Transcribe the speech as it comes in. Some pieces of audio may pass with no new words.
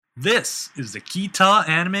This is the Kita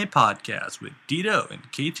Anime Podcast with Dito and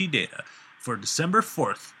KT Data for December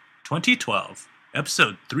 4th, 2012,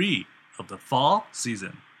 Episode 3 of the Fall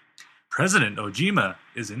Season. President Ojima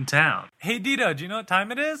is in town. Hey Dito, do you know what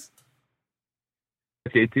time it is?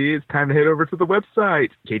 KT, it's time to head over to the website,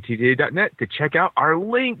 ktda.net, to check out our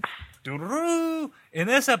links. In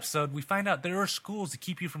this episode, we find out there are schools to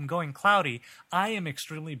keep you from going cloudy. I am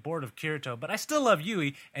extremely bored of Kirito, but I still love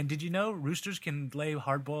Yui. And did you know roosters can lay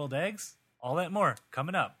hard-boiled eggs? All that more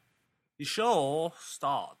coming up. The show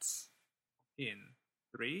starts in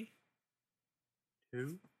 3,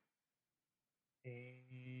 2,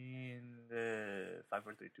 and 5,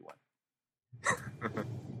 4, 3, 2, 1.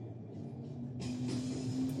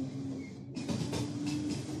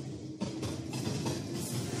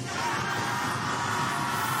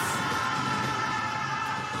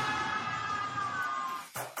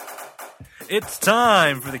 It's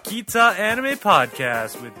time for the Kita Anime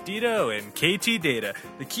Podcast with Dito and KT Data.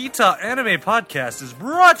 The Kita Anime Podcast is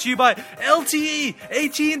brought to you by LTE.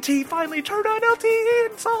 AT&T finally turned on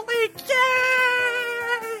LTE in Salt Lake.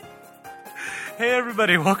 Yay! Hey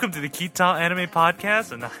everybody, welcome to the Kita Anime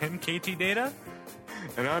Podcast, and I'm KT Data.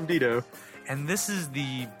 And I'm Dito. And this is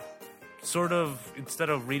the sort of, instead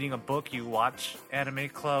of reading a book, you watch anime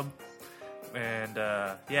club. And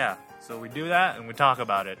so we do that and we talk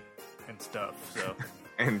about it. And stuff, so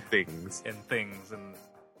and things and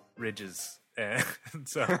ridges, and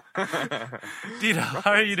so Dito,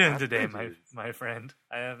 how are you doing today, my friend?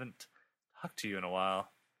 I haven't talked to you in a while.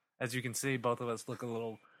 As you can see, both of us look a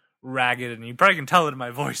little ragged, and you probably can tell it in my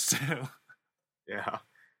voice too. Yeah,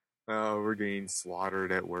 we're getting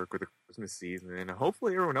slaughtered at work with the Christmas season, and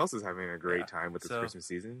hopefully everyone else is having a great time with this Christmas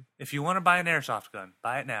season. If you want to buy an airsoft gun,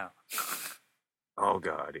 buy it now. Oh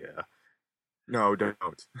God, yeah. No, don't.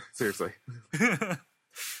 Seriously.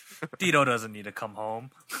 Dito doesn't need to come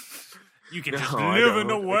home. You can just live in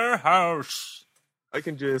a warehouse. I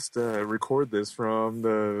can just record this from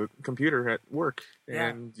the computer at work,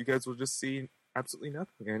 and you guys will just see absolutely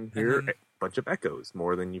nothing and hear a bunch of echoes,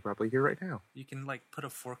 more than you probably hear right now. You can put a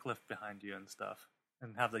forklift behind you and stuff,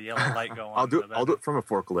 and have the yellow light go on. I'll do it from a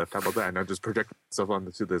forklift. How about that? And I'll just project myself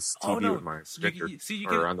onto this TV with my projector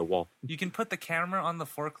or on the wall. You can put the camera on the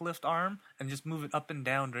forklift arm and just move it up and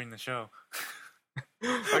down during the show.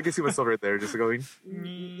 I can see myself right there, just going.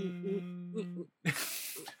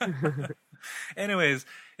 Anyways,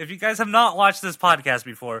 if you guys have not watched this podcast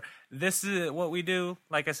before, this is what we do.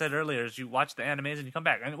 Like I said earlier, is you watch the animes and you come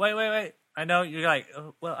back. And wait. I know you're like,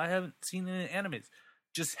 oh, well, I haven't seen any animes.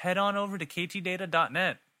 Just head on over to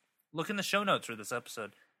ktdata.net. Look in the show notes for this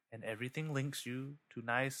episode, and everything links you to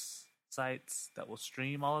nice sites that will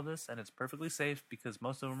stream all of this, and it's perfectly safe because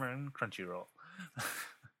most of them are in Crunchyroll.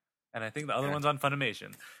 And I think the other one's on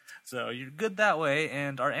Funimation. So you're good that way,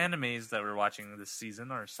 and our animes that we're watching this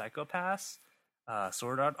season are Psycho Pass,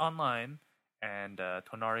 Sword Art Online, and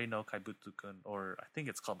Tonari no Kaibutsu-kun, or I think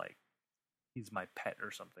it's called He's My Pet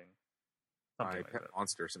or something. My Pet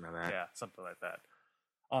Monster or something like that. Yeah, something like that.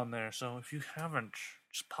 On there, so if you haven't,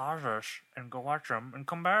 just pause us and go watch them and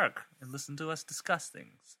come back and listen to us discuss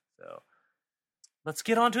things. So let's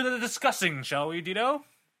get on to the discussing, shall we, Dito?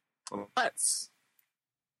 Let's.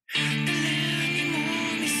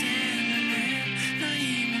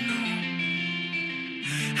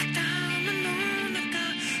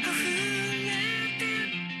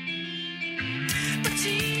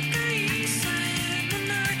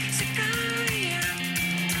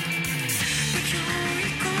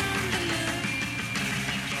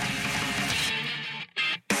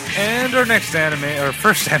 And our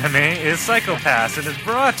first anime is Psycho Pass, and it's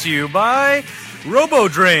brought to you by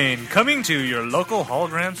RoboDrain, coming to your local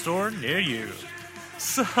hologram store near you.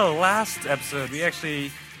 So, last episode, we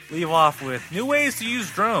actually leave off with new ways to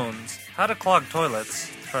use drones, how to clog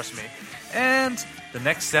toilets, trust me, and the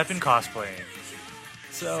next step in cosplaying.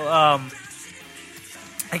 So,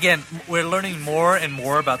 again, we're learning more and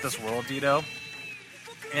more about this world, Dito,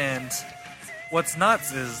 and what's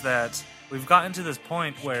nuts is that we've gotten to this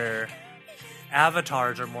point where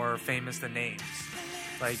avatars are more famous than names.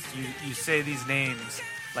 You say these names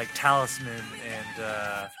like Talisman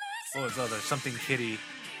and what was the other? Something Kitty.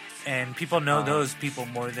 And people know those people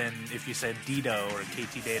more than if you said Dito or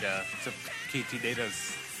KT Data. So KT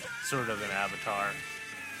Data's sort of an avatar.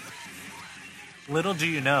 Little do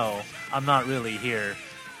you know, I'm not really here.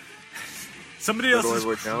 Somebody else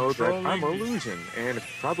would know that I'm illusion, and it's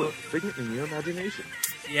probably a figment in your imagination.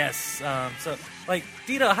 Yes, so,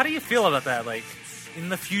 Dito, how do you feel about that? In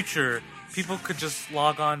the future, people could just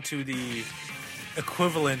log on to the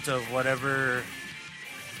equivalent of whatever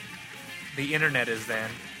the internet is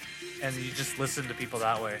then, and you just listen to people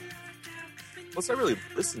that way. Well, it's not really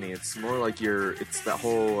listening. It's more like it's that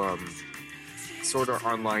whole sort of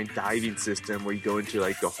online diving system where you go into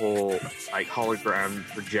like the whole like hologram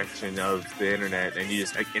projection of the internet and you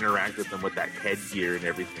just like interact with them with that headgear and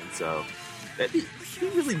everything. So that'd be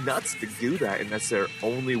really nuts to do that, and that's their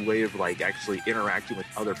only way of like actually interacting with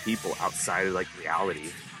other people outside of like reality.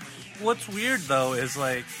 What's weird though is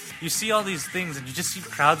like you see all these things and you just see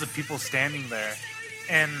crowds of people standing there,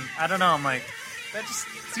 and I don't know, I'm like, that just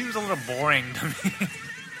seems a little boring to me,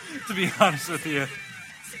 to be honest with you.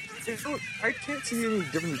 I can't see any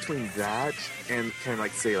difference between that and kind of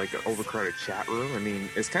like say like an overcrowded chat room. I mean,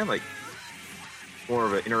 it's kind of like more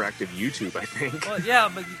of an interactive YouTube, I think. Well, yeah,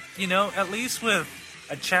 but you know, at least with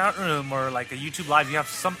a chat room or like a YouTube Live, you have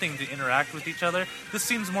something to interact with each other. This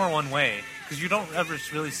seems more one way because you don't ever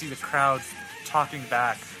really see the crowd talking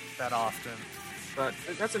back that often. But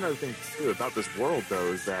that's another thing too about this world, though,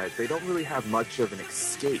 is that they don't really have much of an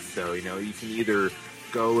escape. Though, you know, you can either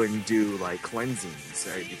go and do like cleansings,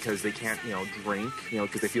 right? Because they can't, you know, drink, you know,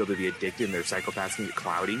 because they feel to be addicted and their psychopaths can get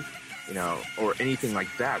cloudy, you know, or anything like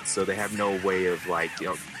that. So they have no way of like, you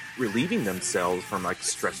know, relieving themselves from like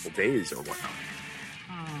stressful days or whatnot.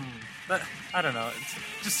 But I don't know.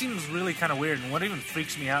 It just seems really kind of weird. And what even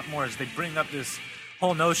freaks me out more is they bring up this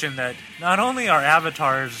whole notion that not only are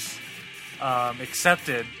avatars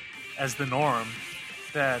accepted as the norm,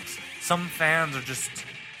 that some fans are just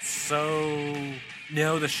so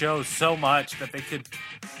know the show so much that they could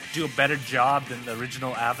do a better job than the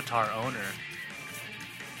original Avatar owner.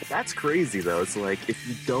 That's crazy, though. It's like, if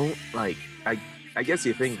you don't, like, I guess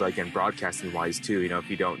you think, like, in broadcasting wise, too, you know, if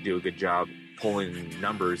you don't do a good job pulling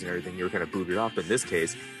numbers and everything, you're kind of booted off. In this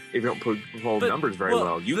case, if you don't pull numbers very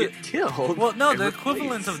well, you get killed. Well, no, the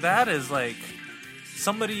equivalent of that is, like,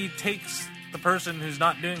 somebody takes the person who's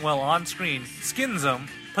not doing well on screen, skins them,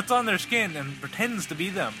 puts on their skin, and pretends to be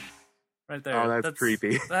them. Right there. Oh, that's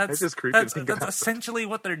creepy. That's just creepy. That's essentially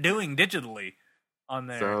what they're doing digitally on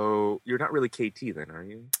there. So you're not really KT then, are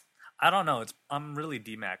you? I don't know. I'm really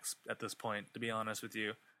D-Max at this point, to be honest with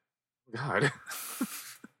you. God.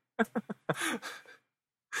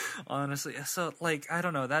 Honestly, so like I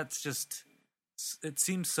don't know. That's just, it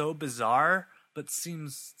seems so bizarre, but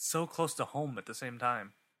seems so close to home at the same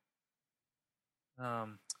time.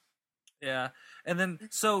 Yeah, and then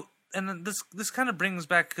this kind of brings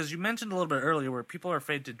back, because you mentioned a little bit earlier where people are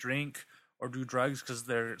afraid to drink or do drugs because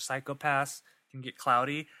their psychopaths can get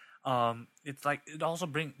cloudy. It's like it also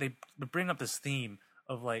bring up this theme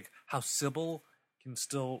of like how Sybil can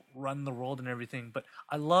still run the world and everything, but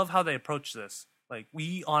I love how they approach this. Like,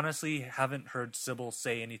 we honestly haven't heard Sybil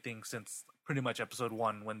say anything since pretty much episode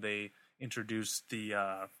 1 when they introduced the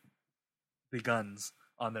guns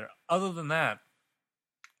on there. Other than that,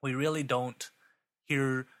 we really don't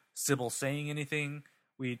hear Sybil saying anything.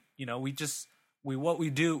 What we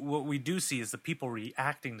do see is the people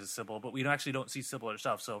reacting to Sybil, but we actually don't see Sybil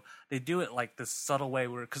herself. So they do it like this subtle way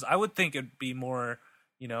where, because I would think it'd be more,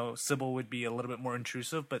 you know, Sybil would be a little bit more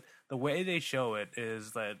intrusive, but the way they show it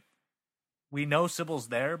is that we know Sybil's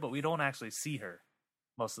there, but we don't actually see her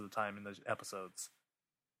most of the time in the episodes,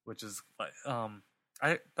 which is like,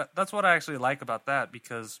 that's what I actually like about that,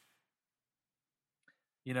 because,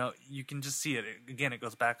 you know, you can just see it. Again, it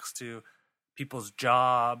goes back to people's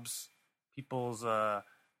jobs, people's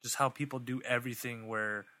just how people do everything,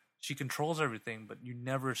 where she controls everything, but you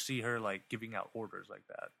never see her like giving out orders like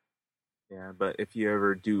that. Yeah, but if you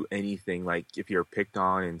ever do anything, like if you're picked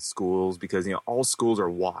on in schools, because, you know, all schools are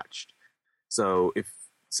watched. So if,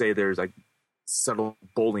 say, there's like subtle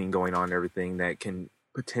bullying going on and everything that can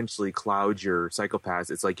potentially cloud your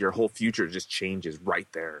psychopaths, it's like your whole future just changes right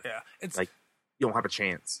there. Yeah, it's like you don't have a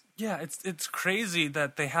chance. Yeah, it's crazy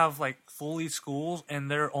that they have like fully schools,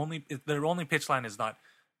 and their only pitch line is not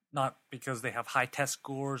because they have high test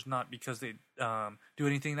scores, not because they do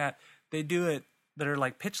anything that they do it. Their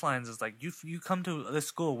like pitch lines is like, you come to this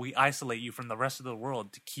school, we isolate you from the rest of the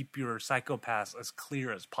world to keep your psychopaths as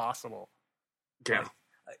clear as possible. Yeah.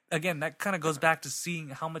 Like, again, that kind of goes back to seeing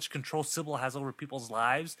how much control Sybil has over people's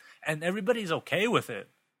lives, and everybody's okay with it.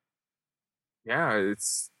 Yeah,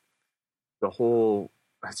 it's the whole.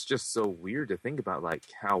 That's just so weird to think about, like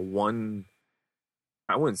how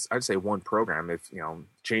I'd say one program, if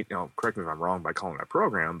correct me if I'm wrong by calling it a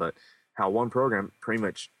program, but how one program pretty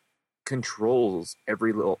much controls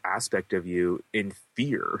every little aspect of you in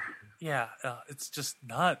fear. Yeah, it's just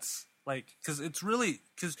nuts. Like, because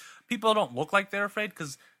people don't look like they're afraid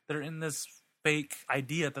because they're in this fake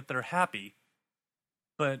idea that they're happy.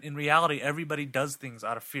 But in reality, everybody does things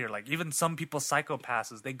out of fear. Like, even some people,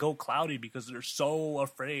 psychopaths, they go cloudy because they're so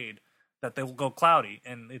afraid that they will go cloudy,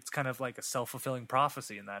 and it's kind of like a self-fulfilling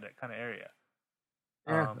prophecy in that kind of area.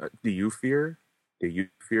 Yeah. Do you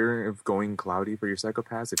fear of going cloudy for your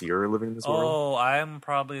Psycho-Pass if you're living in this world? Oh, I'm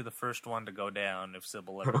probably the first one to go down if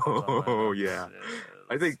Sybil ever comes on. Oh, yeah.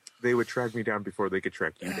 I think they would track me down before they could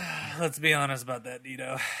track you down. Let's be honest about that,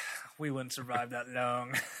 Dito. We wouldn't survive that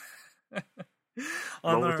long.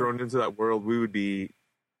 When we're thrown into that world, we would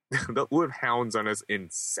have hounds on us in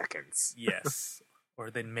seconds. Yes.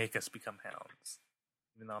 Or they'd make us become hounds.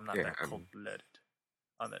 Even though I'm not that cold-blooded.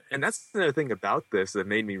 And that's another thing about this that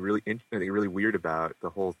made me really weird about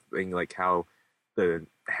the whole thing, like how the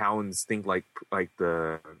hounds think like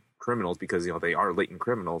the criminals, because they are latent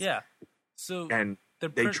criminals. Yeah. So and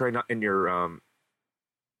they try not in your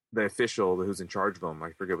the official who's in charge of them.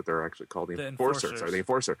 I forget what they're actually called. The enforcer. Sorry, the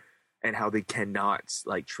enforcer, and how they cannot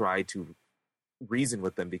try to reason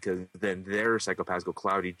with them, because then their psychopaths go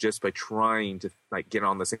cloudy just by trying to get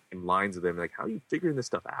on the same lines of them. Like, how are you figuring this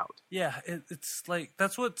stuff out? Yeah, it's like,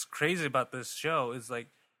 that's what's crazy about this show is like,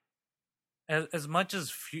 as much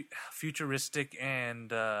as futuristic and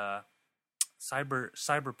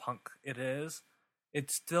cyberpunk it is, it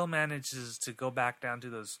still manages to go back down to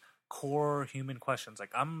those core human questions.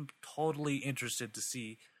 Like, I'm totally interested to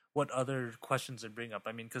see what other questions they bring up.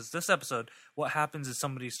 I mean, because this episode, what happens is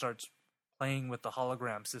somebody starts playing with the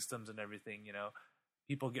hologram systems and everything,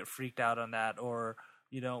 people get freaked out on that. Or,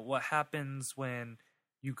 what happens when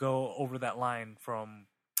you go over that line from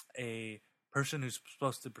a person who's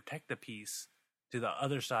supposed to protect the peace to the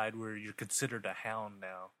other side where you're considered a hound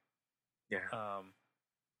now. Yeah.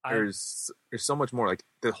 There's so much more, like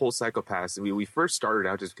the whole Psycho-Pass. We first started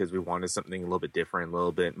out just because we wanted something a little bit different, a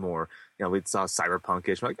little bit more, we saw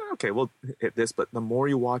cyberpunkish. We're like, oh, okay, we'll hit this. But the more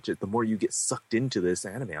you watch it, the more you get sucked into this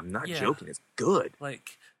anime. I'm not joking. It's good.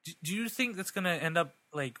 Like, do you think it's going to end up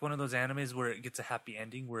like one of those animes where it gets a happy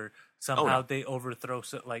ending, where somehow they overthrow,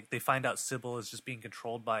 like they find out Sybil is just being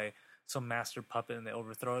controlled by some master puppet and they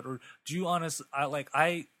overthrow it? Or do you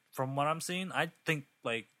from what I'm seeing, I think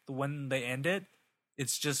like when they end it,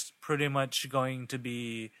 it's just pretty much going to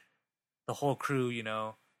be the whole crew,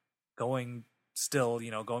 going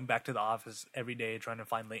back to the office every day trying to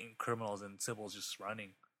find latent criminals, and Sybil's just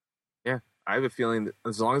running. Yeah, I have a feeling that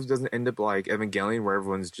as long as it doesn't end up like Evangelion, where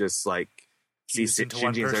everyone's just like sees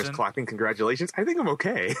Shinji and starts clapping congratulations, I think I'm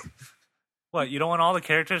okay. What, you don't want all the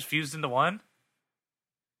characters fused into one?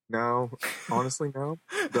 No, honestly, no.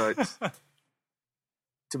 But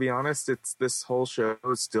to be honest, this whole show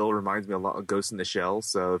still reminds me a lot of Ghost in the Shell.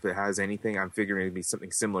 So if it has anything, I'm figuring it'd be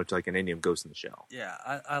something similar to like an Indian Ghost in the Shell. Yeah,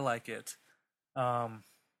 I like it. But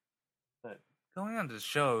going on to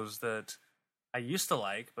shows that I used to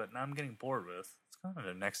like, but now I'm getting bored with. Let's go on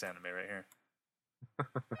to the next anime right here.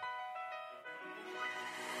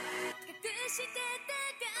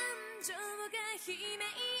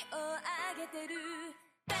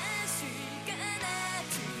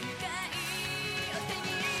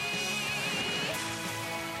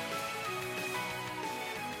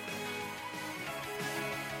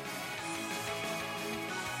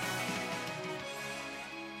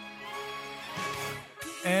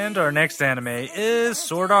 And our next anime is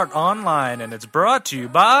Sword Art Online, and it's brought to you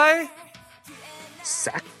by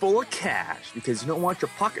Sack Full of Cash, because you don't want your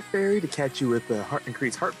pocket fairy to catch you with the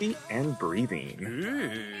increased heartbeat and breathing.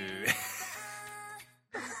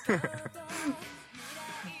 Ooh.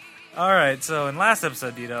 All right, so in last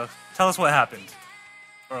episode, Dito, tell us what happened.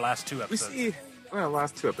 Or last two episodes.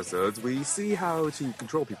 Last two episodes, we see how to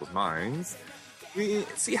control people's minds. We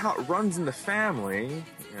see how it runs in the family,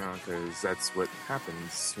 because that's what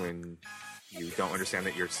happens when you don't understand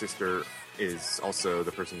that your sister is also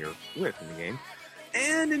the person you're with in the game.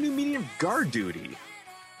 And a new medium, guard duty.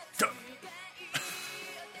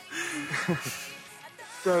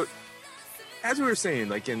 So, as we were saying,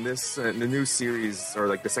 like in this, the new series, or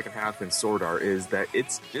like the second half in Sword Art, is that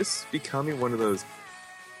it's just becoming one of those.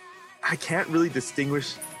 I can't really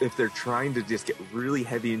distinguish if they're trying to just get really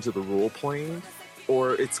heavy into the role playing,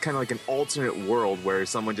 or it's kind of like an alternate world where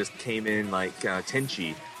someone just came in like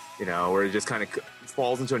Tenchi, where it just kind of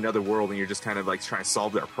falls into another world and you're just kind of like trying to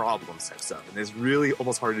solve their problems type stuff. And it's really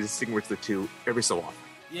almost hard to distinguish the two every so often.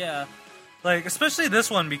 Yeah, like especially this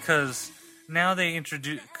one, because now they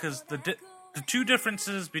introduce, because the two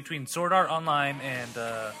differences between Sword Art Online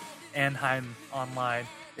and Anheim Online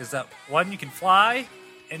is that one, you can fly,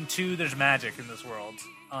 and two, there's magic in this world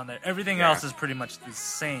on there. Everything else is pretty much the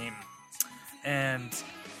same. And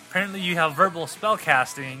apparently you have verbal spell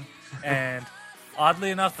casting, and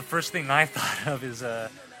oddly enough, the first thing I thought of is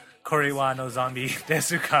Koriwa no Zombie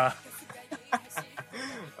Desuka.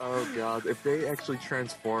 Oh god, if they actually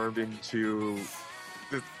transformed into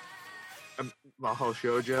Mahou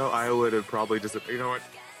Shoujo, I would have probably just said, you know what,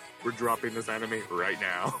 we're dropping this anime right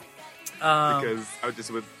now. Because I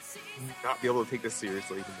just would not be able to take this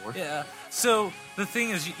seriously anymore. Yeah. So the thing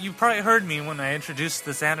is, you probably heard me when I introduced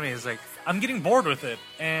this anime. Is like I'm getting bored with it,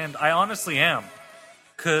 and I honestly am,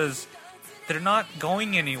 because they're not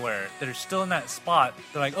going anywhere. They're still in that spot.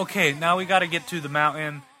 They're like, okay, now we got to get to the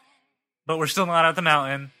mountain, but we're still not at the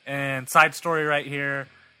mountain. And side story right here,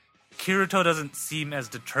 Kirito doesn't seem as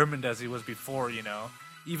determined as he was before. You know,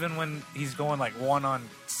 even when he's going like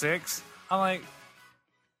 1-on-6, I'm like,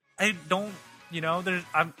 I don't. You know,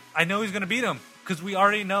 I know he's going to beat him, because we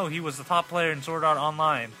already know he was the top player in Sword Art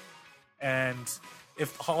Online. And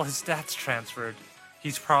if all his stats transferred,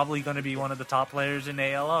 he's probably going to be one of the top players in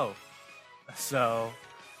ALO. So,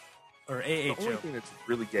 or AHO. The only thing that's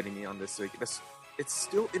really getting me on this, like, it's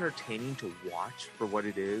still entertaining to watch for what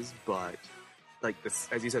it is, but, like, this,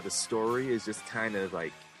 as you said, the story is just kind of,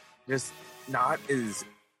 like, just not as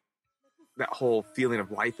that whole feeling of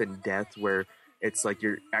life and death where it's like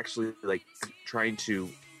you're actually like trying to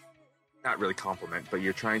not really compliment, but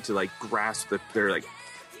you're trying to like grasp their like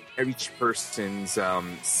each person's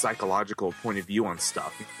psychological point of view on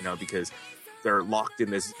stuff, you know, because they're locked in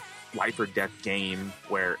this life or death game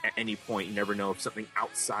where at any point you never know if something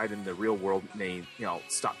outside in the real world may, you know,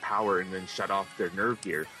 stop power and then shut off their nerve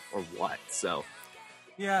gear or what. So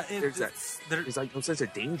yeah, there's like no sense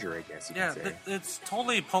of danger, I guess you could say. It's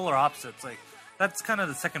totally polar opposites. Like, that's kind of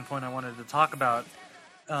the second point I wanted to talk about,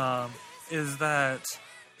 is that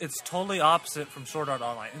it's totally opposite from Sword Art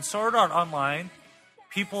Online. In Sword Art Online,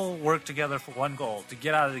 people work together for one goal, to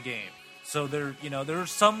get out of the game. So there are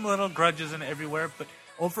some little grudges in everywhere, but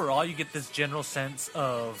overall you get this general sense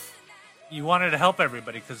of you wanted to help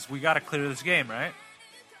everybody because we got to clear this game, right?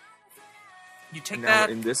 You take that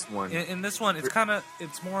in this one. In this one,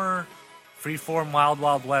 it's more freeform,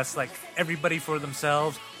 wild west, like everybody for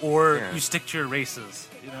themselves, or you stick to your races.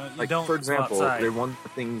 You know, you like, don't. For example, go outside. one of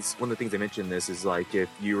the things I mentioned in this is like if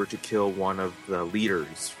you were to kill one of the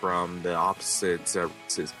leaders from the opposite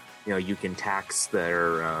races, you know, you can tax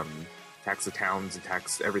tax the towns and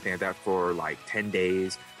tax everything like that for like 10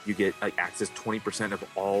 days. You get like access 20% of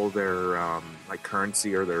all their like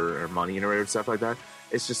currency or their money and whatever stuff like that.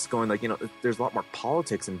 It's just going like, you know, there's a lot more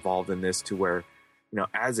politics involved in this to where, you know,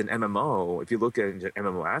 as an MMO, if you look at it in an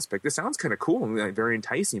MMO aspect, this sounds kind of cool and like, very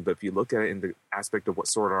enticing. But if you look at it in the aspect of what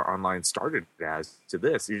Sword Art Online started as to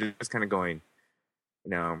this, you're just kind of going,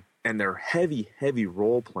 you know, and their heavy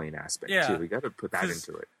role-playing aspect, too. You got to put that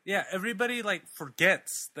into it. Yeah, everybody, like,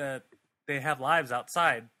 forgets that they have lives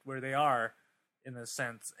outside where they are, in a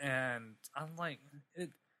sense. And I'm like,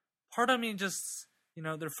 part of me just, you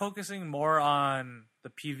know, they're focusing more on the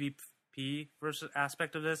PvP versus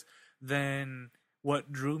aspect of this than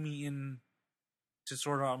what drew me in to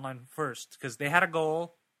Sword Art Online first, because they had a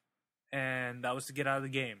goal, and that was to get out of the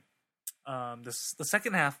game. The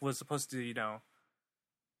second half was supposed to, you know,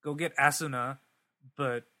 go get Asuna,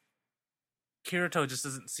 but Kirito just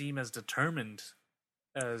doesn't seem as determined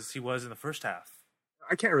as he was in the first half.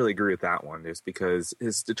 I can't really agree with that one, just because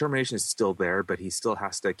his determination is still there, but he still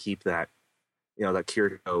has to keep that, you know, that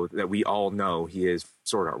Kirito that we all know he is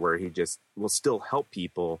Sword Art, where he just will still help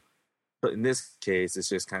people. But in this case, it's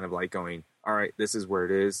just kind of like going, all right, this is where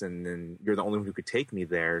it is, and then you're the only one who could take me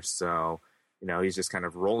there. So, you know, he's just kind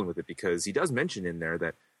of rolling with it, because he does mention in there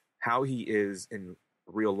that how he is in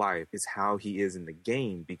real life is how he is in the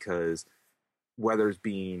game, because whether it's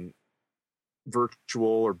being virtual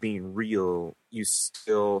or being real, you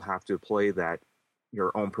still have to play that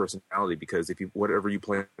your own personality, because if you whatever you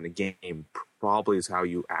play in the game probably is how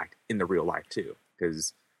you act in the real life too.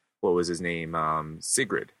 Because what was his name?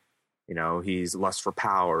 Sigrid. You know, he's lust for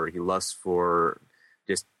power. He lusts for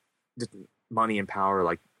just money and power.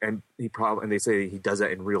 Like, and they say he does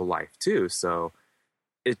that in real life too. So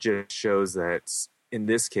it just shows that in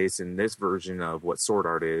this case, in this version of what Sword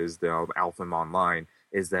Art is, the Alpha Online,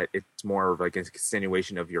 is that it's more of like a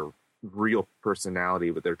continuation of your real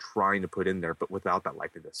personality, what they're trying to put in there, but without that life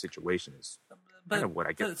and death situation is kind of what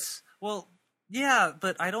I get. Well, yeah,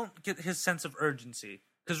 but I don't get his sense of urgency.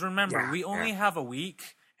 Because remember, we only have a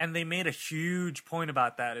week. And they made a huge point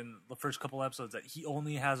about that in the first couple episodes, that he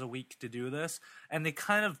only has a week to do this. And they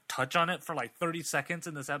kind of touch on it for like 30 seconds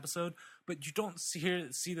in this episode, but you don't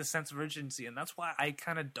see the sense of urgency. And that's why I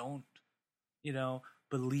kind of don't, you know,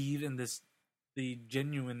 believe in the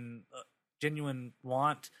genuine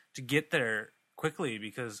want to get there quickly,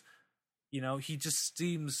 because, you know, he just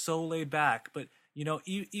seems so laid back. But, you know,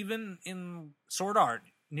 even in Sword Art,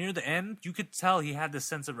 near the end, you could tell he had this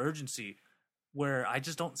sense of urgency, where I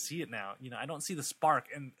just don't see it now. You know, I don't see the spark,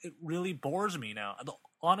 and it really bores me now.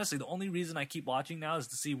 honestly, the only reason I keep watching now is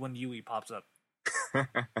to see when Yui pops up.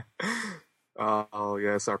 Oh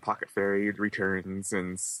yes, our pocket fairy returns,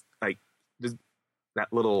 and like just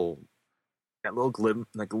that little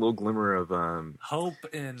glimmer of Hope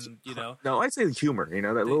and, you know. No, I'd say humor. You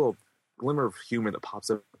know, that The- little glimmer of humor that pops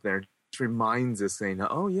up there just reminds us, saying,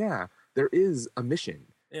 "Oh yeah, there is a mission."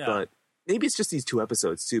 Yeah. But maybe it's just these 2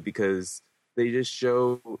 episodes too, because they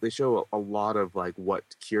show a lot of like what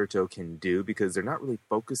Kirito can do, because they're not really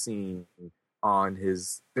focusing on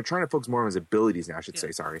his. They're trying to focus more on his abilities now. I should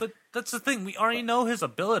say, sorry. But that's the thing. We already know his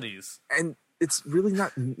abilities. And it's really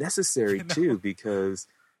not necessary You know? too, because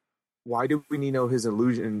why do we need to know his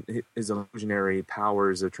illusionary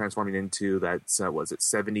powers of transforming into that? Was it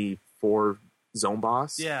 74 zone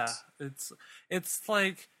boss? Yeah, it's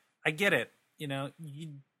like, I get it. You know, you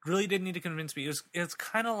really didn't need to convince me. It's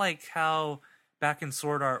kind of like how back in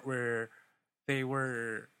Sword Art where they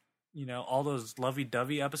were, you know, all those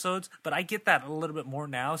lovey-dovey episodes. But I get that a little bit more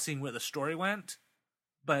now, seeing where the story went.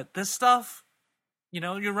 But this stuff, you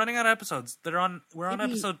know, you're running out of episodes. We're on Maybe-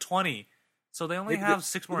 episode 20, so they only Maybe have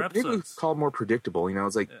 6 more Maybe episodes. it's called more predictable. You know,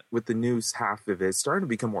 it's like Yeah. with the news half of it, it's starting to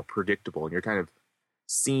become more predictable, and you're kind of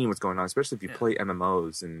seeing what's going on, especially if you Yeah. play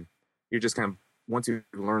MMOs, and you're just kind of, once you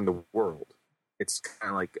learn the world, it's kind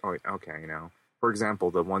of like, oh, okay, you know. For example,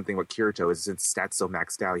 the one thing with Kirito is, since stats so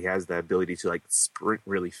maxed out, he has the ability to like sprint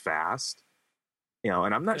really fast. You know,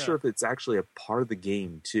 and I'm not Yeah. sure if it's actually a part of the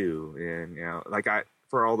game too. And you know, like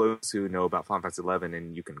for all those who know about Final Fantasy 11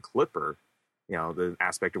 and you can Clipper, you know, the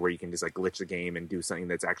aspect of where you can just like glitch the game and do something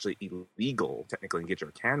that's actually illegal technically and get your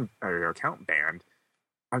account banned.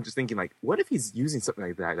 I'm just thinking, like, what if he's using something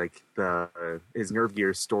like that, like his nerve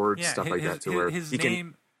gear storage stuff like that, to where his he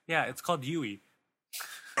name, yeah, it's called Yui.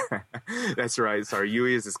 can. That's right. Sorry,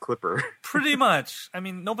 Yui is his Clipper. Pretty much. I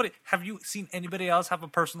mean, have you seen anybody else have a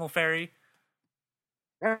personal fairy?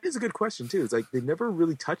 That is a good question too. It's like they never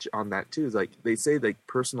really touch on that too. It's like they say like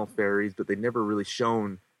personal fairies, but they never really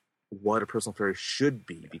shown what a personal fairy should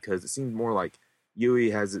be, because it seems more like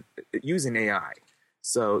Yui has using AI.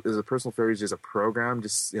 So there's a personal fairy is just a program,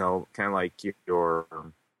 just, you know, kind of like your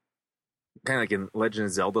kind of like in Legend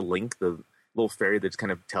of Zelda Link, the little fairy that just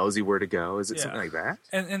kind of tells you where to go. Is it Yeah. something like that?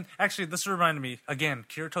 And actually, this reminded me again.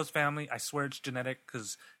 Kirito's family. I swear it's genetic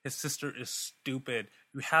because his sister is stupid.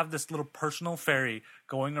 You have this little personal fairy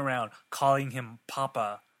going around calling him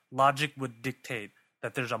Papa. Logic would dictate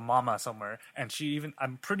that there's a mama somewhere, and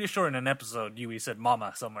I'm pretty sure in an episode Yui said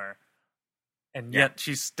mama somewhere, and yet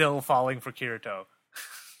she's still falling for Kirito.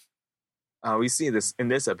 We see this in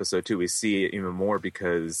this episode too. We see it even more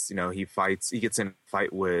because, you know, he gets in a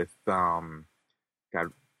fight with God,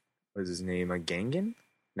 what is his name? Gangan?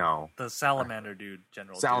 No, The salamander dude,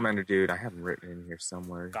 General Salamander dude. I have him written in here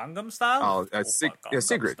somewhere. dude. Gangnam Style. Oh, Gangnam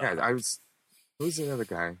Sigrid. Style. Yeah, who's the other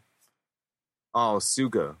guy? Oh,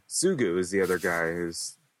 Suga. Sugu is the other guy.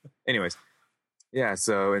 Anyways, yeah.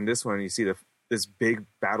 So in this one, you see this big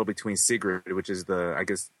battle between Sigrid, which is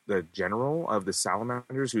the general of the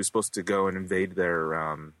Salamanders, who's supposed to go and invade their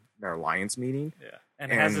alliance meeting. Yeah, and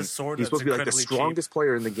has a sword. He's that's supposed to be like the incredibly cheap. strongest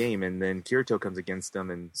player in the game, and then Kirito comes against him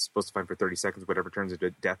and is supposed to fight for 30 seconds, whatever, turns into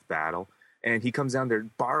a death battle. And he comes down there,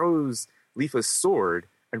 borrows Lifa's sword,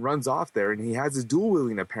 and runs off there, and he has his dual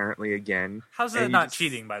wielding apparently again. How's And that you not just-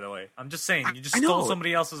 cheating, by the way? I'm just saying, you just I stole know.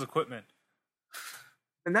 somebody else's equipment.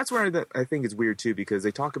 And that's where I think it's weird too, because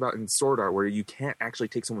they talk about in Sword Art where you can't actually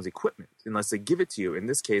take someone's equipment unless they give it to you. In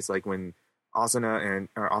this case, like when Asuna and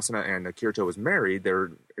Kirito was married,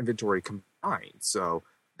 their inventory combined. So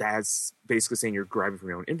that's basically saying you're grabbing from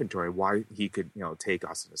your own inventory. Why he could, you know, take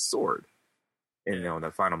Asuna's sword in, you know, in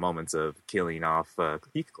the final moments of killing off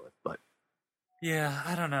Heathcliff. But Yeah,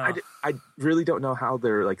 I don't know. I really don't know how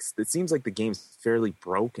they're like. It seems like the game's fairly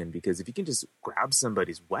broken, because if you can just grab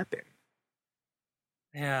somebody's weapon.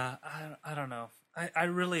 Yeah, I don't know. I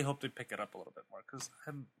really hope they pick it up a little bit more because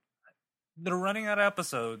they're running out of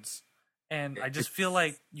episodes, and I just feel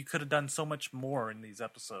like you could have done so much more in these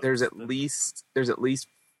episodes. There's at least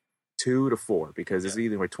 2 to 4, because it's Yeah.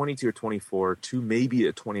 either 22 or 24 to maybe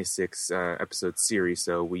a 26 episode series.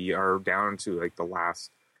 So we are down to like the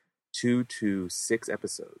last 2 to 6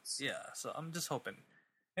 episodes. Yeah, so I'm just hoping.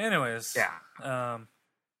 Anyways, Yeah.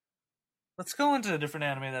 let's go into a different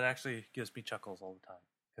anime that actually gives me chuckles all the time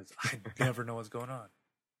because I never know what's going on.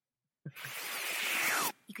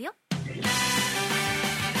 いくよ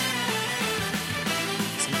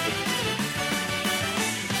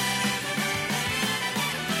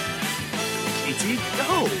KT,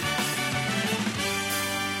 go!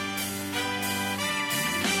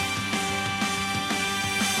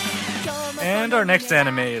 And our next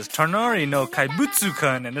anime is Tonari no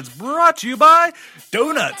Kaibutsu-kun, and it's brought to you by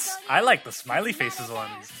Donuts. I like the smiley faces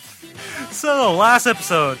ones. So, last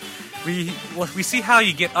episode, we see how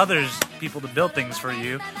you get people to build things for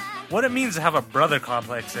you, what it means to have a brother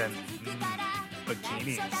complex, and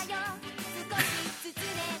bikinis.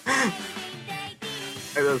 I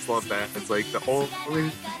just love that. It's like the only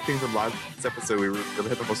thing from last episode we really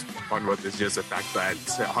had the most fun with is just the fact that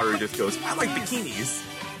Haru just goes, I like bikinis.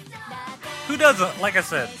 Who doesn't, like I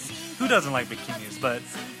said, who doesn't like bikinis? But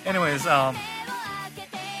anyways,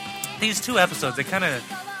 these 2 episodes, they kind of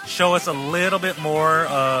show us a little bit more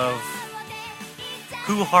of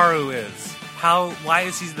who Haru is. Why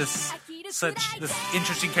is he such this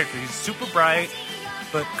interesting character? He's super bright,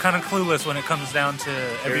 but kind of clueless when it comes down to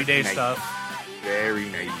everyday stuff. Very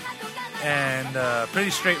naive. And pretty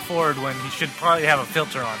straightforward when he should probably have a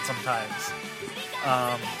filter on sometimes.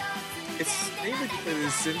 It's mainly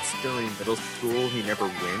because since during middle school he never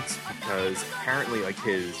went because apparently like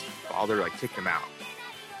his father like kicked him out.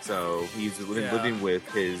 So he's been living with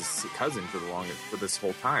his cousin for this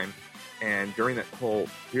whole time. And during that whole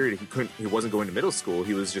period he wasn't going to middle school.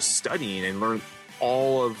 He was just studying and learned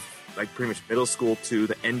all of like pretty much middle school to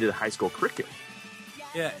the end of the high school curriculum.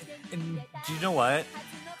 Yeah, and do you know what?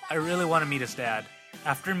 I really want to meet his dad.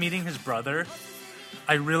 After meeting his brother,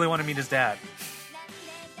 I really want to meet his dad.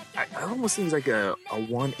 It almost seems like a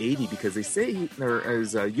 180 because they say,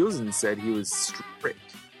 as Yozen said, he was strict.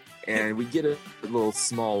 And we get a little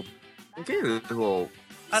summary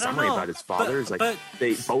about his father.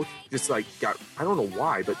 They both just like got, I don't know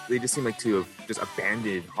why, but they just seem like to have just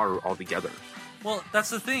abandoned Haru altogether. Well, that's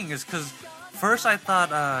the thing, is because first I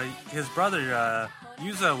thought his brother,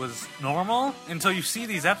 Yuza, was normal until you see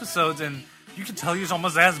these episodes and you can tell he's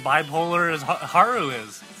almost as bipolar as Haru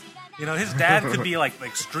is. You know, his dad could be like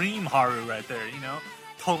extreme Haru right there, you know?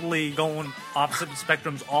 Totally going opposite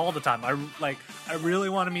spectrums all the time. I really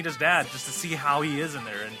want to meet his dad just to see how he is in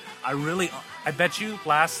there. And I bet you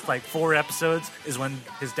last like 4 episodes is when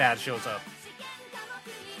his dad shows up.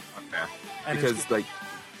 Yeah. And because like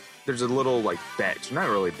there's a little like bet, not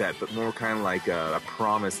really bet, but more kind of like a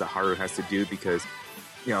promise that Haru has to do because,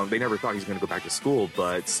 you know, they never thought he was going to go back to school.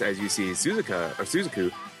 But as you see,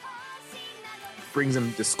 Suzuku brings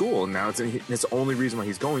him to school, and now it's the only reason why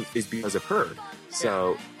he's going is because of her.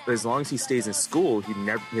 So as long as he stays in school, he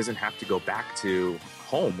doesn't have to go back to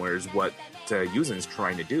home. Whereas what Yuzen's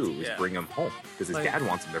trying to do is bring him home because his dad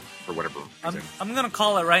wants him there for whatever reason. I'm gonna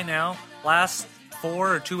call it right now. Last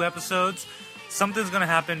 4 or 2 episodes, something's gonna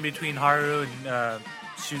happen between Haru and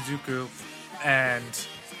Shizuku, and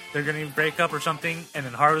they're gonna break up or something. And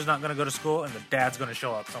then Haru's not gonna go to school, and the dad's gonna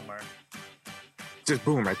show up somewhere. Just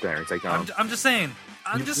boom right there. It's like I'm just saying.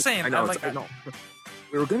 I know.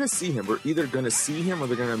 We're gonna see him. We're either gonna see him or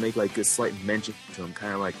they're gonna make like a slight mention to him,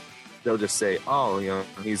 kind of like they'll just say, "Oh, you know,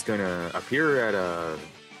 he's gonna appear at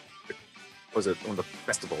one of the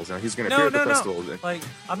festivals? You know, he's gonna appear at the festival." Like,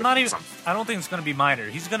 I'm not even. I don't think it's gonna be minor.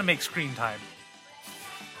 He's gonna make screen time.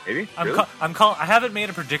 Maybe. I haven't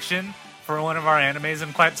made a prediction for one of our animes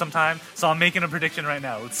in quite some time, so I'm making a prediction right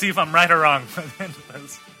now. Let's see if I'm right or wrong.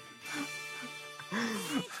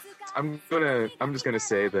 I'm just gonna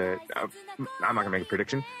say that I'm not gonna make a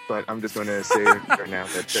prediction, but I'm just gonna say right now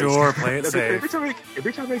that sure, play it safe.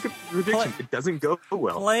 Every time I make a prediction, it doesn't go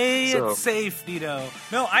well. Play it safe, Dito.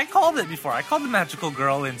 No, I called it before. I called the magical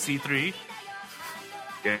girl in C3.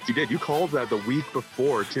 Yeah, you did. You called that the week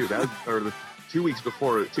before too. Or the 2 weeks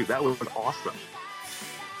before too. That was awesome.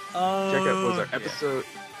 Oh, check out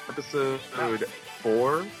episode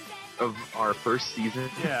 4 of our first season.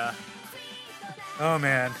 Yeah. Oh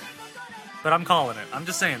man. But I'm calling it. I'm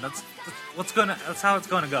just saying that's how it's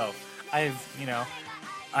gonna go. I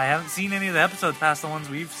haven't seen any of the episodes past the ones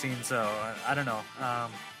we've seen, so I don't know.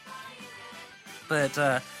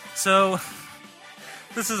 So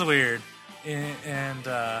this is weird, and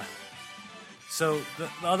so the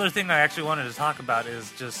other thing I actually wanted to talk about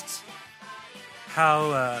is just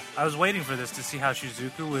how I was waiting for this to see how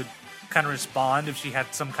Shizuku would kind of respond if she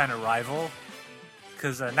had some kind of rival.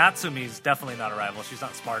 Because Natsumi's definitely not a rival. She's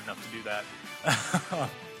not smart enough to do that.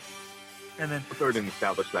 And then it's already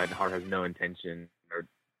established that Haru has no intention, or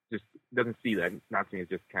just doesn't see that Natsumi is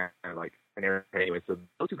just kind of like an error anyway. So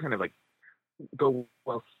those two kind of like go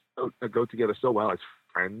together so well as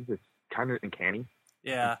friends. It's kind of uncanny.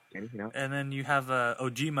 Yeah. Uncanny, you know? And then you have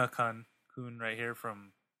Ojima-kun right here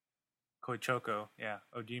from Koichoko. Yeah,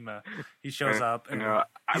 Ojima. He shows up and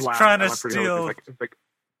he's trying to steal. It's like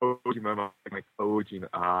Ojima, like Ojima.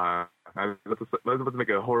 I was about to make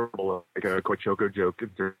a horrible like a Koichoko joke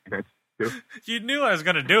during that too. You knew I was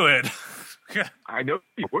gonna do it. I know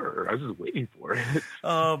you were. I was just waiting for it.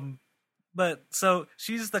 But so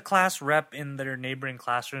she's the class rep in their neighboring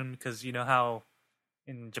classroom because you know how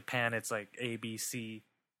in Japan it's like A, B, C,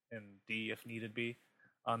 and D if needed be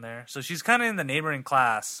on there. So she's kind of in the neighboring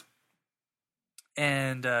class,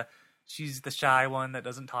 and she's the shy one that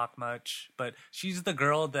doesn't talk much. But she's the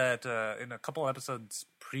girl that in a couple episodes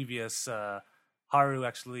previous, Haru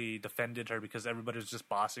actually defended her because everybody was just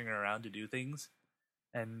bossing her around to do things,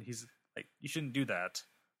 and he's like, "You shouldn't do that."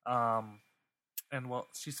 And well,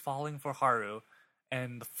 she's falling for Haru,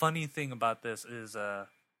 and the funny thing about this is,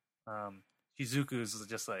 Shizuku's is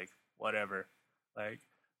just like whatever. Like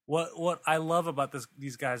what I love about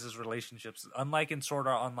these guys' relationships, unlike in Sword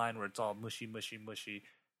Art Online where it's all mushy,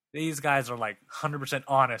 these guys are like 100%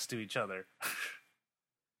 honest to each other.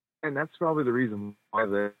 And that's probably the reason why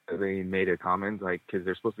they made a comment, like, because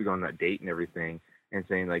they're supposed to be going on that date and everything, and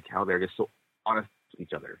saying like how they're just so honest with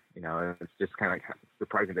each other, you know. And it's just kind of like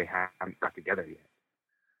surprising they haven't got together yet.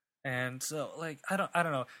 And so, like, I don't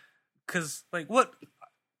know, because like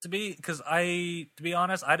to be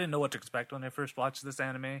honest, I didn't know what to expect when I first watched this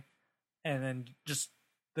anime, and then just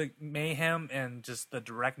the mayhem and just the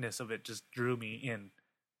directness of it just drew me in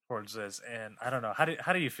towards this. And I don't know, how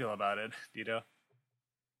do you feel about it, Dito?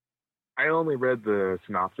 I only read the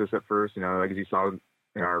synopsis at first, you know, like as you saw in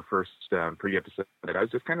our first pre-episode. I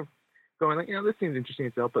was just kind of going like, you know, this seems interesting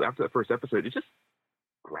itself. But after that first episode, it just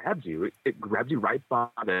grabs you. It grabs you right by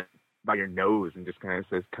your nose and just kind of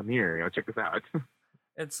says, "Come here, you know, check this out."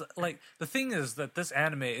 It's like, the thing is that this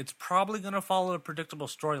anime, it's probably going to follow a predictable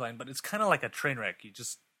storyline, but it's kind of like a train wreck. You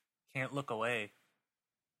just can't look away.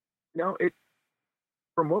 No,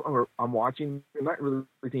 from what I'm watching, I'm not really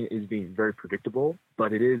thinking it is being very predictable,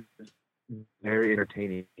 but it is very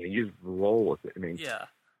entertaining, and you just roll with it. I mean, yeah,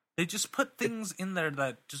 they just put things in there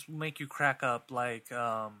that just make you crack up, like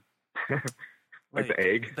like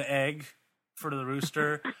the egg for the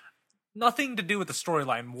rooster. Nothing to do with the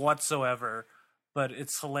storyline whatsoever, but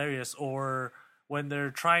it's hilarious. Or when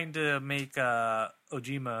they're trying to make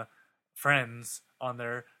Ojima friends on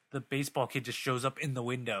there, the baseball kid just shows up in the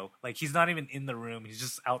window. Like, he's not even in the room. He's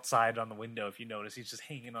just outside on the window, if you notice. He's just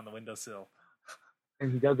hanging on the windowsill.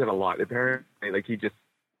 And he does it a lot. Apparently, like, he just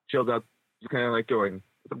chills out, just kind of like going,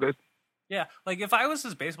 "What's up, guys?" Yeah, like, if I was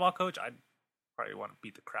his baseball coach, I'd probably want to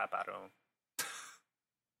beat the crap out of him.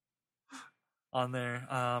 On there.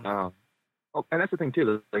 Oh, and that's the thing,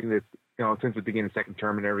 too. Like, this, you know, since the beginning of second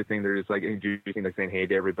term and everything, they're just, like, introducing, like, saying hey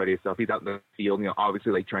to everybody. So if he's out in the field, you know,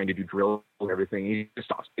 obviously, like, trying to do drills and everything, he just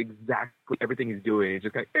stops exactly everything he's doing. He's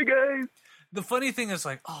just like, "Hey, guys!" The funny thing is,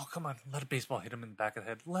 like, oh, come on, let a baseball hit him in the back of the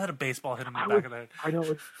head. Let a baseball hit him in the back of the head. I know,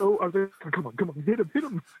 it's so... I was like, come on, hit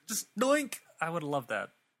him. Just doink! I would love that.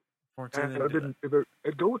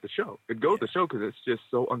 It'd go with the show. It'd go with the show because it's just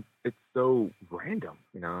so... it's so random,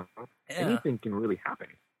 you know? Yeah. Anything can really happen.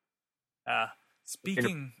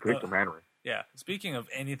 Speaking... In a predictable manner. Yeah, speaking of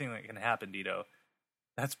anything that can happen, Dito,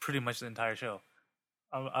 that's pretty much the entire show.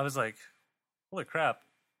 I was like, holy crap,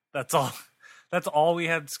 that's all... That's all we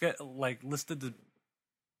had listed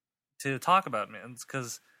to talk about, man.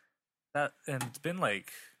 Because it's been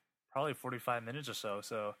like probably 45 minutes or so.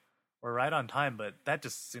 So we're right on time, but that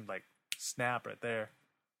just seemed like snap right there.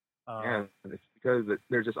 Yeah, it's because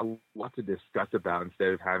there's just a lot to discuss about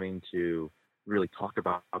instead of having to really talk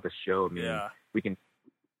about the show. I mean, we can.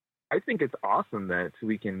 I think it's awesome that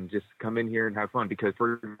we can just come in here and have fun. Because,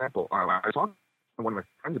 for example, I was talking to one of my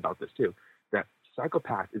friends about this too. That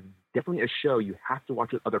Psycho-Pass is definitely a show you have to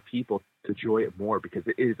watch with other people to enjoy it more because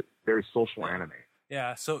it is a very social anime.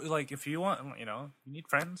 Yeah, so like if you want, you know, you need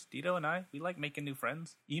friends, Dito and I, we like making new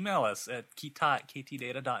friends. Email us at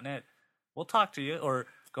kita@ktdata.net. We'll talk to you, or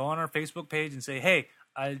go on our Facebook page and say, hey,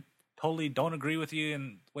 I totally don't agree with you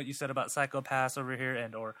in what you said about Psycho-Pass over here,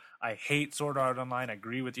 and or I hate Sword Art Online. I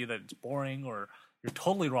agree with you that it's boring, or you're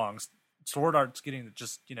totally wrong. Sword Art's getting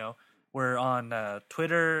just, you know, we're on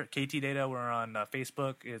Twitter, KTData. We're on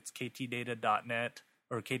Facebook. It's ktdata.net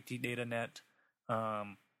or ktdata.net.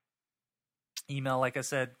 Email, like I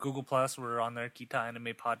said, Google Plus. We're on there, Kita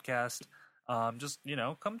Anime Podcast. Just, you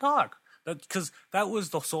know, come talk. Because that was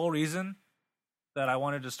the sole reason that I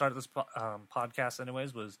wanted to start this podcast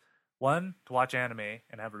anyways, was one, to watch anime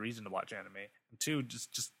and have a reason to watch anime. And two,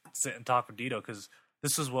 just sit and talk with Dito, because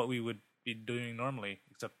this is what we would be doing normally,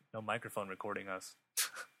 except no microphone recording us.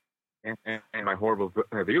 And my horrible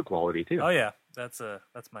video quality too. Oh yeah, that's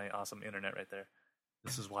my awesome internet right there.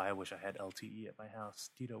 This is why I wish I had LTE at my house.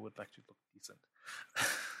 Tito would actually look decent.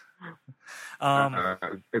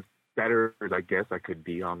 It's better as I guess I could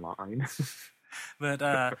be online.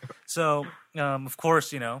 But so of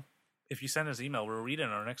course, you know, if you send us an email, we'll read it in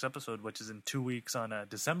our next episode, which is in 2 weeks on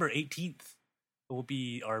December 18th. It will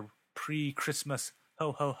be our pre-Christmas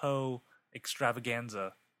ho-ho-ho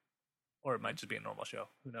extravaganza. Or it might just be a normal show.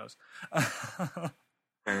 Who knows?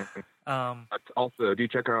 Also, do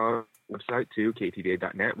check our website too,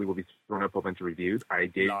 ktday.net. We will be throwing up a bunch of reviews. I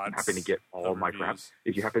did happen to get all my crap.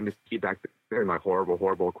 If you happen to see back there my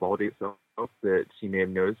horrible quality itself, that she may have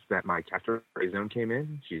noticed that my catchphrase zone came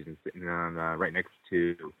in. She's been sitting on right next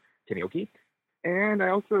to Kenny Oki. And I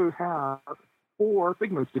also have 4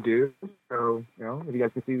 Figments to do. So, if you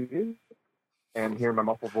guys can see these and hear my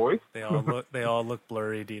muffled voice. They all look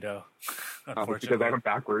blurry, Dito. Unfortunately. Because I have them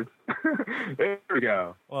backwards. There we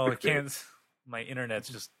go. Well, I can't. My internet's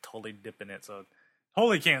just totally dipping it, so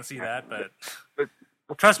totally can't see that. But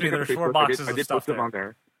trust me, there's 4 boxes of stuff there. On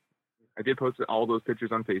there. I did post all those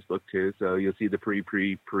pictures on Facebook too, so you'll see the pre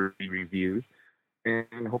reviews,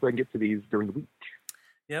 and hopefully I can get to these during the week.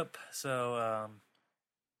 Yep. So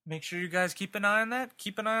make sure you guys keep an eye on that.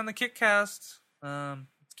 Keep an eye on the KitCast.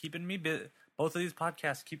 It's keeping me busy. Both of these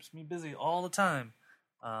podcasts keeps me busy all the time.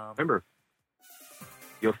 Remember,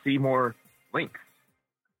 you'll see more links.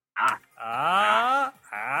 I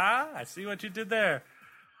see what you did there.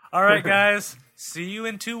 All right, guys. See you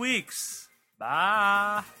in 2 weeks.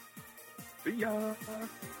 Bye. See ya.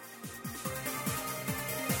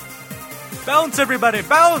 Bounce, everybody,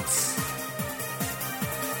 bounce.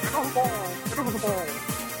 Get on the ball. Get on the ball.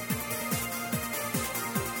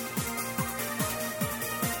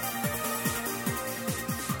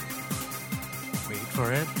 Wait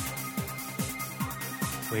for it.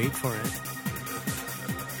 Wait for it.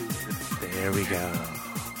 There we go.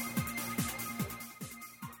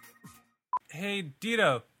 Hey,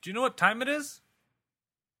 Dito, do you know what time it is?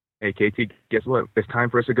 Hey, KT, guess what? It's time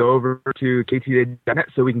for us to go over to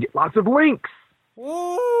ktday.net so we can get lots of links.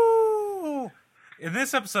 Woo! In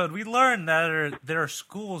this episode, we learned that there are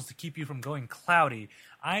schools to keep you from going cloudy.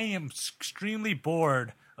 I am extremely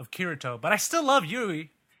bored of Kirito, but I still love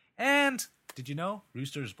Yui. And did you know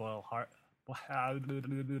roosters boil hard? Okay, let's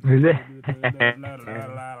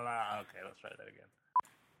try that again.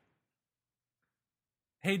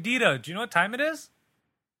 Hey, Dito, do you know what time it is?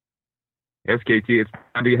 Yes, KT, it's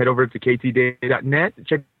time to head over to ktday.net to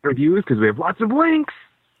check reviews because we have lots of links.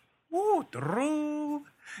 Woo!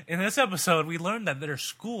 In this episode, we learned that there are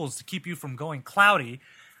schools to keep you from going cloudy.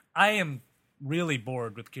 I am really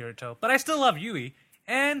bored with Kirito, but I still love Yui.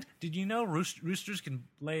 And did you know roosters can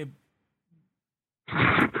lay...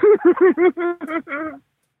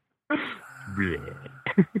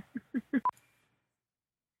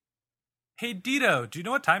 Hey, Dito, do you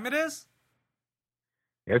know what time it is?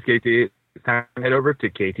 Yes, KT, it's time to head over to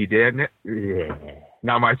ktday.net.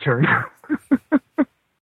 Now my turn.